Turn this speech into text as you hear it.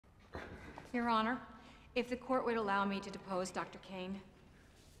Your Honor, if the court would allow me to depose Dr. Kane.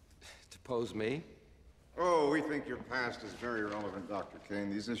 Depose me? Oh, we think your past is very relevant, Dr. Kane.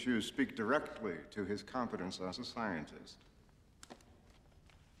 These issues speak directly to his competence as a scientist.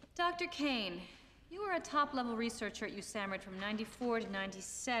 Dr. Kane, you were a top-level researcher at USAMRIID from '94 to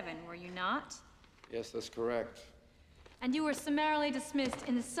 '97, were you not? Yes, that's correct. And you were summarily dismissed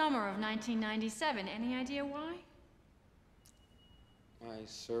in the summer of 1997. Any idea why? My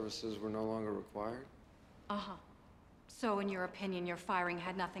services were no longer required? Uh-huh. So, in your opinion, your firing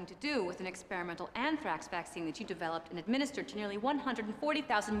had nothing to do with an experimental anthrax vaccine that you developed and administered to nearly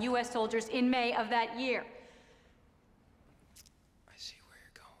 140,000 U.S. soldiers in May of that year. I see where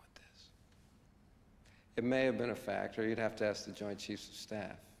you're going with this. It may have been a factor. You'd have to ask the Joint Chiefs of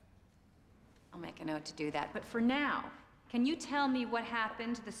Staff. I'll make a note to do that. But for now, can you tell me what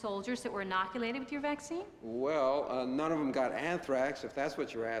happened to the soldiers that were inoculated with your vaccine? Well, none of them got anthrax, if that's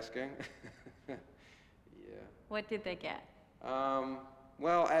what you're asking. Yeah. What did they get?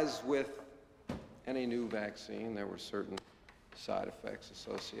 Well, as with any new vaccine, there were certain side effects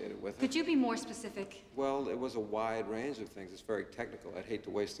associated with it. Could you be more specific? Well, it was a wide range of things. It's very technical. I'd hate to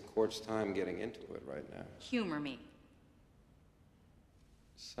waste the court's time getting into it right now. Humor me.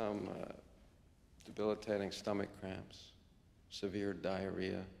 Some debilitating stomach cramps, severe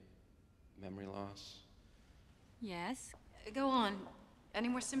diarrhea, memory loss. Yes. Go on. Any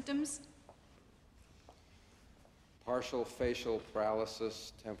more symptoms? Partial facial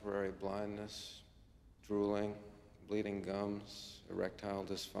paralysis, temporary blindness, drooling, bleeding gums, erectile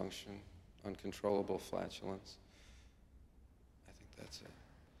dysfunction, uncontrollable flatulence. I think that's it.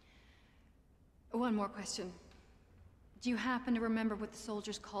 One more question. Do you happen to remember what the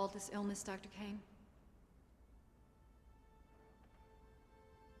soldiers called this illness, Dr. Kane?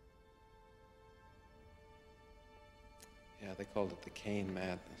 Yeah, they called it the Kane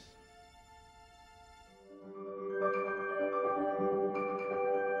madness.